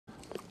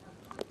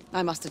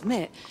I must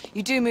admit,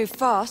 you do move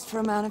fast for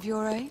a man of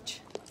your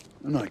age.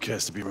 A knight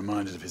cares to be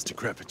reminded of his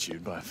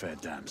decrepitude by a fair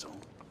damsel.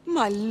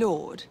 My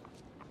lord,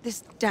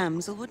 this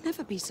damsel would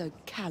never be so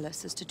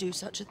callous as to do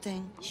such a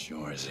thing.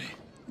 Sure is he.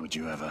 Would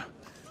you ever?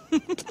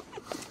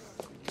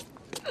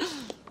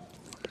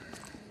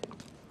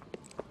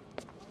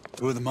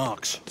 Who are the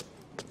marks?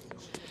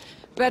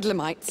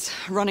 Bedlamites,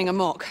 running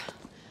amok.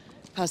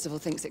 Percival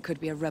thinks it could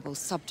be a rebel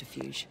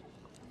subterfuge.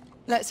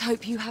 Let's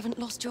hope you haven't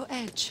lost your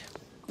edge.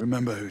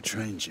 Remember who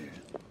trained you?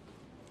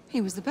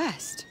 He was the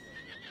best.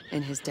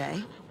 In his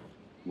day.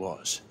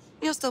 Was.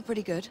 You're still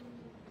pretty good.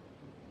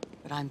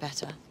 But I'm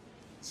better.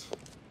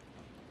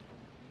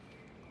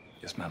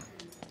 Yes, ma'am.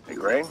 Hey,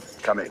 Gray,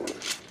 come in.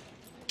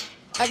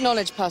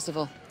 Acknowledge,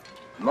 Percival.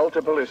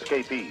 Multiple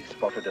escapees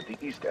spotted at the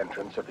east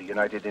entrance of the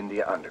United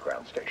India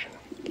Underground Station.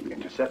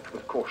 Intercept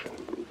with caution.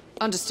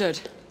 Understood.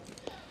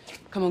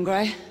 Come on,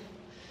 Gray.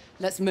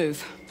 Let's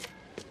move.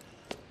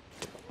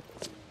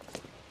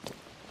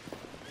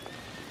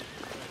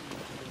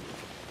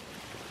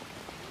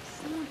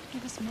 Someone could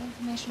give us more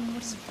information on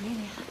what is really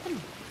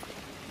happening.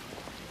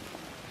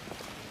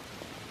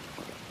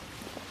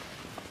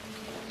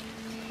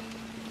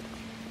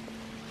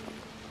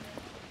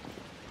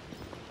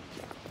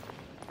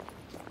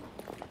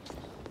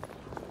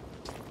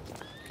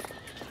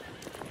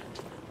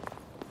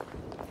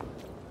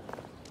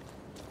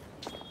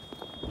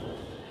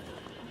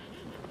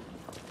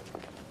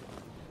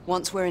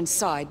 Once we're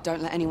inside,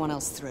 don't let anyone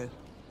else through.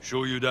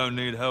 Sure you don't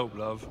need help,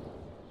 love?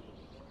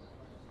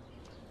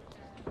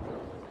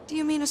 Do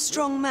you mean a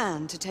strong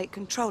man to take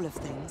control of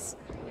things?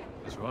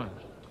 That's right.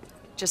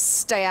 Just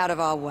stay out of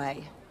our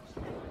way.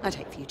 I'd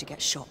hate for you to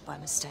get shot by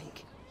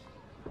mistake.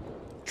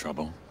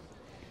 Trouble?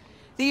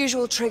 The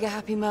usual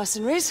trigger-happy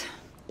mercenaries.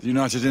 The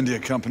United India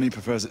Company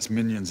prefers its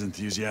minions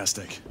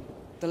enthusiastic.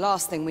 The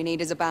last thing we need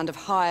is a band of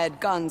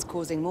hired guns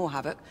causing more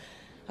havoc.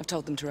 I've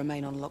told them to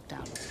remain on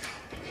lockdown.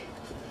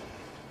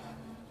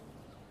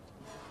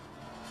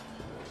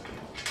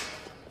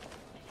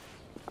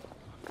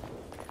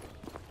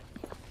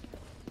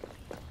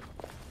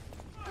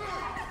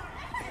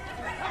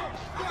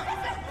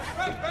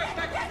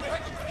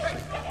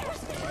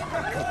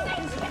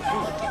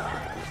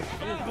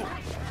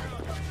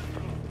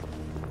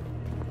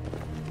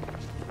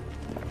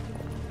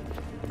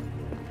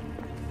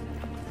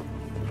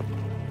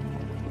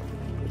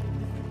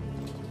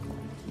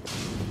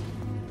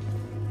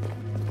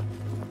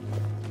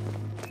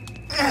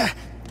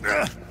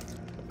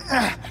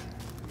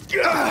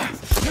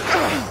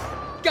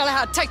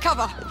 Galahad, take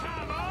cover!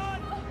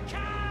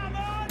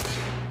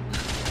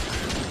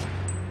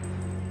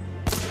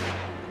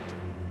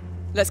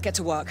 Let's get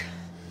to work.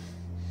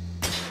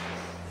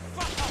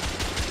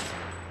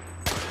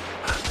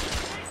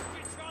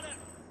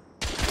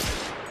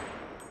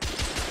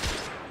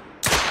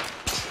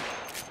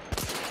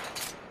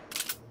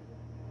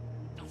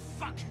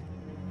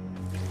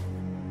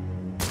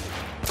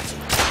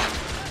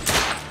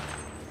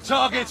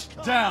 Target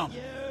down!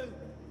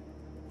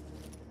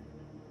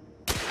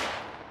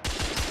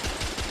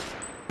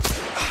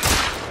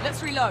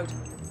 Let's reload.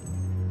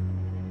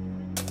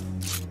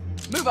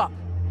 Move up.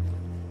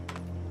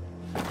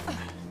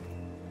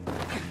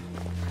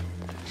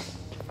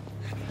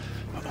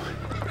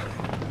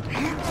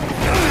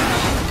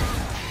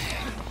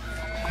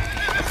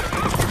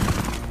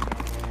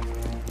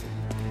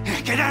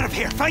 Get out of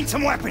here! Find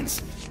some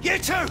weapons! You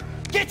two!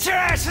 Get your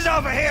asses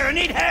over here! I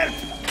need help!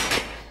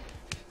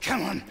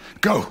 Come on,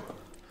 go!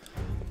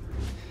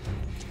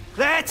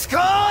 Let's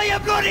go, you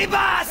bloody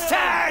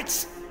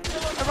bastards!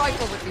 A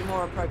rifle would be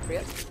more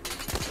appropriate.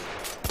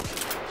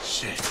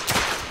 Shit.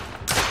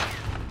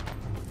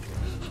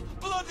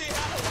 Bloody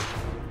hell!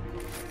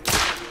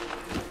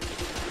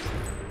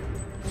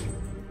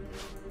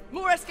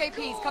 More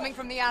escapees coming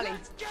from the alley.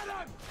 Get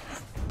him!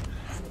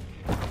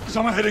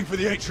 Some are heading for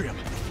the atrium.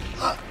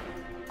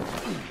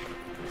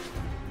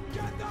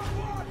 Get that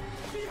one!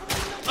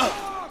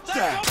 Behind the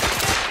Damn!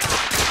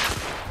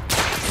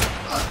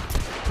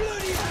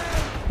 bloody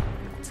hell!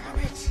 Damn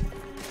it!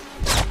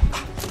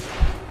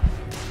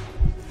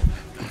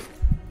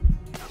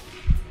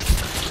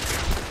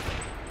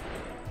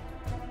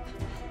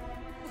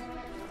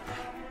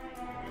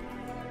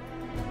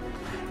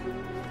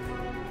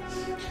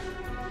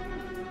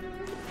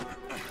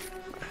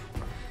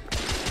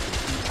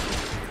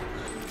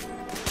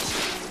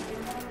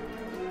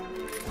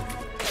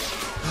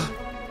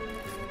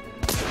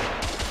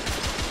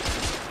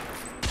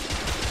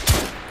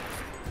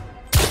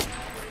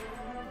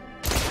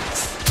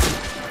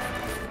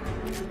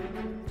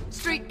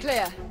 Street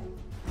clear.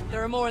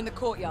 There are more in the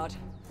courtyard.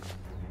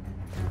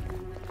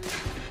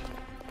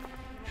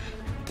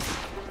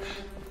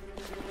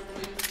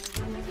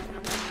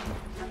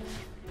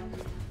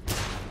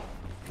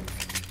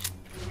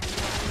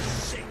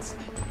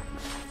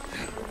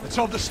 It's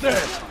on the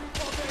stairs.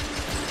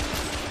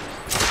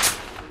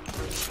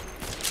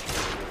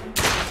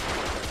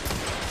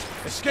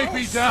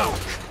 Escapee down.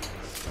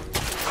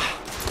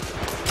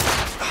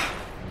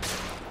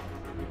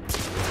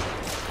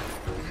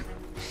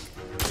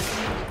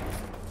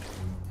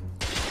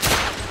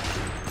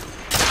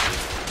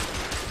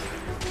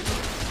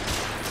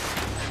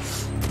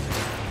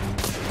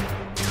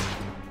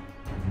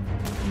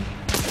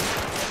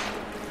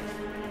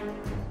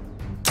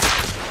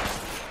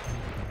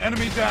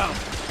 Enemy down.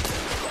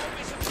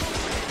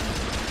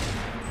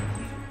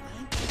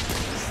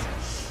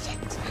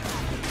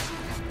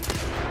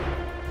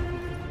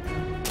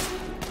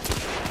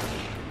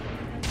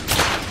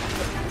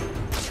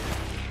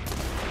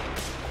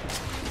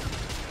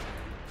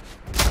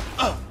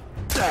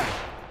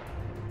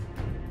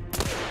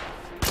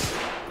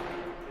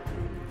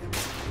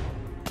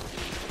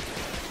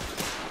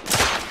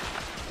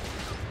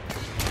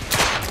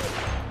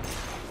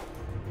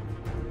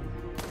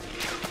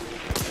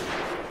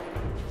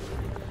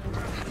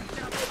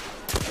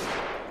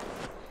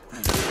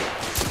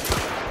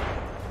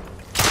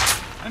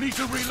 I need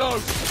to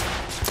reload.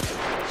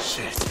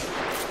 Shit.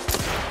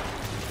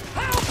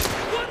 Help!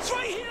 One's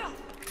right here!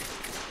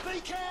 Be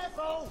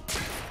careful!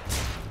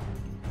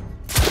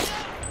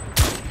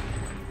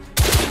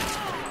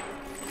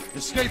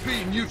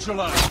 Escapee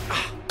neutralized.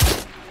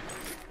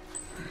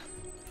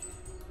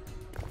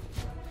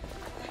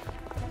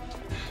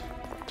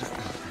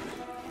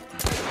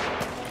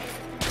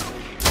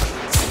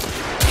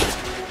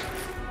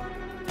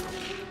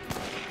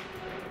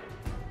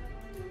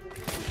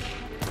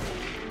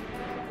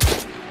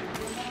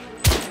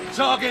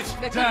 Target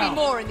There could down. be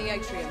more in the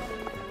atrium.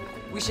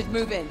 We should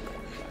move in.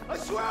 I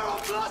swear I'll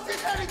blast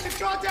his head into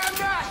goddamn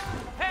gas!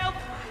 Help!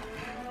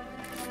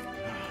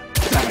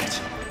 Damn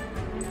it.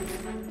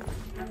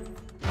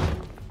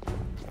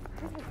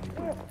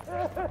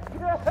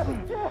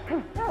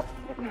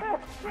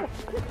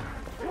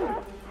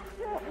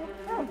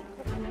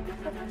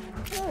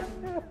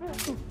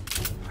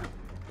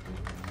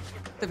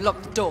 They've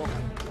locked the door.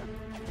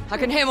 I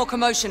can hear more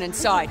commotion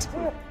inside.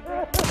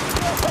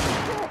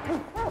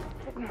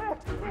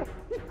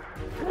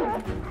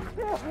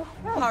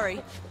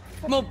 Hurry.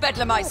 More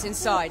bedlamites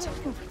inside.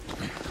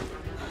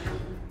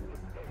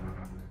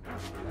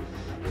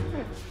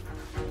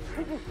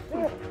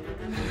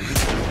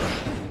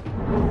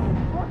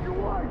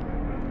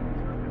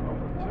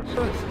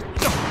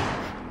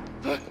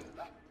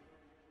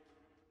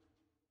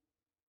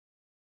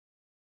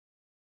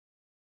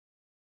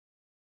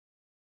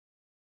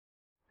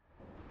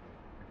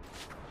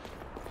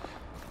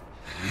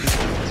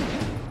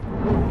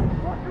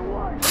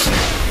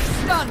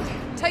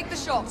 Stunned. Take the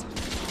shot.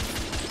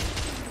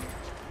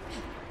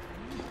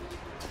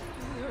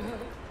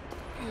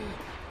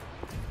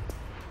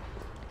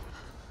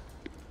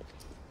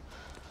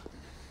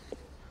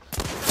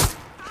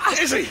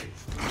 Izzy!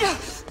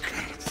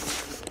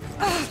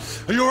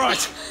 Are you all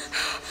right?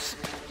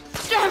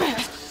 Damn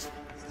it!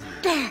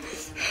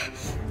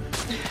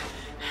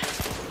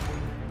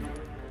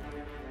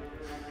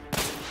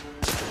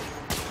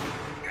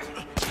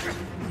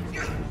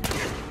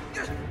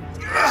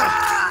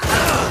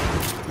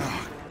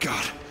 Oh,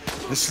 God.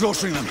 They're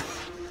slaughtering them.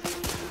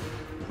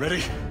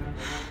 Ready?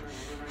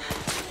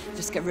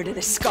 Just get rid of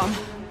this scum.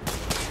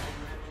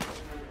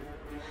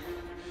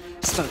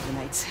 Smoke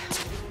grenades.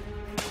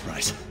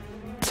 Right.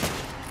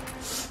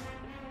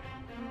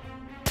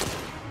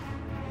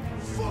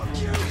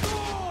 Fuck you,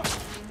 God!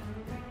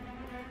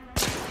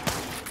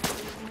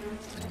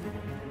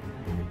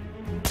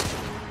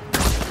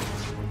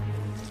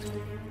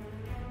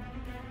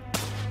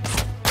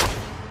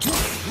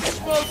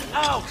 Smoke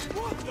out!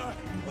 What the?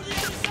 What the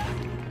hell is that?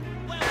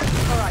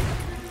 All right.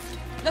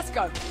 Let's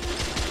go.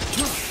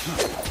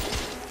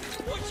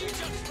 What'd you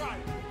just throw?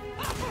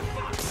 Ah,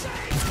 for fuck's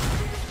sake!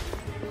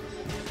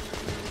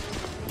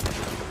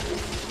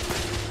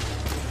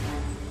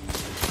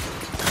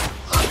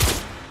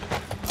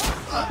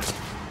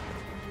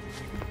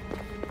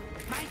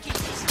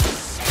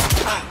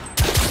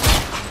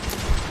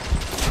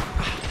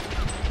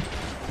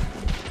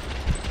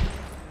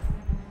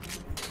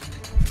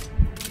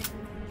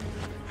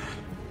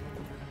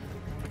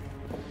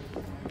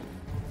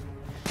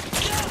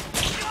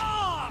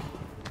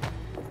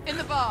 In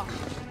the bar.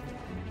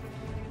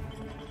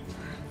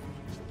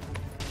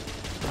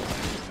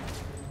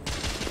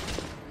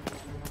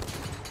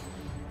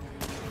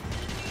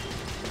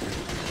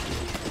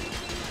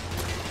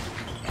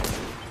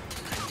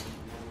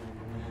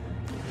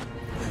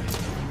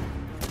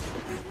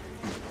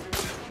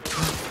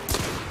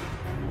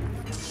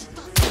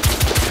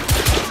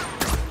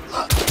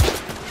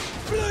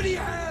 Bloody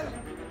hell!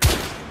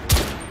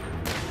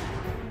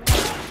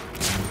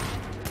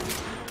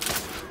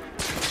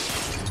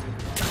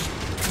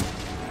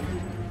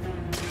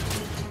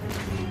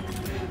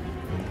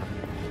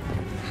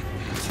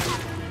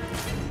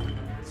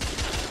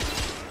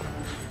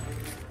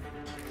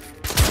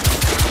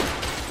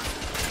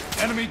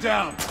 Enemy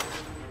down.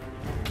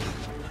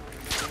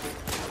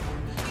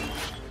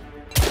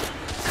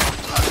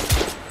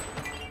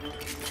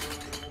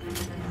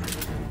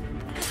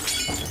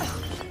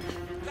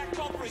 That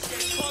copper is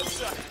getting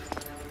closer!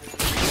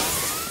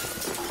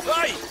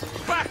 Hey!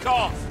 Back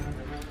off!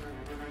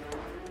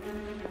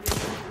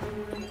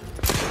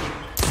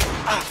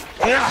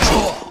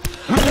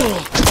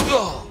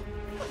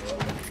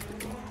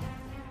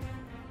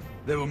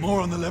 There were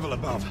more on the level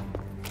above.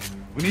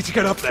 We need to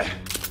get up there.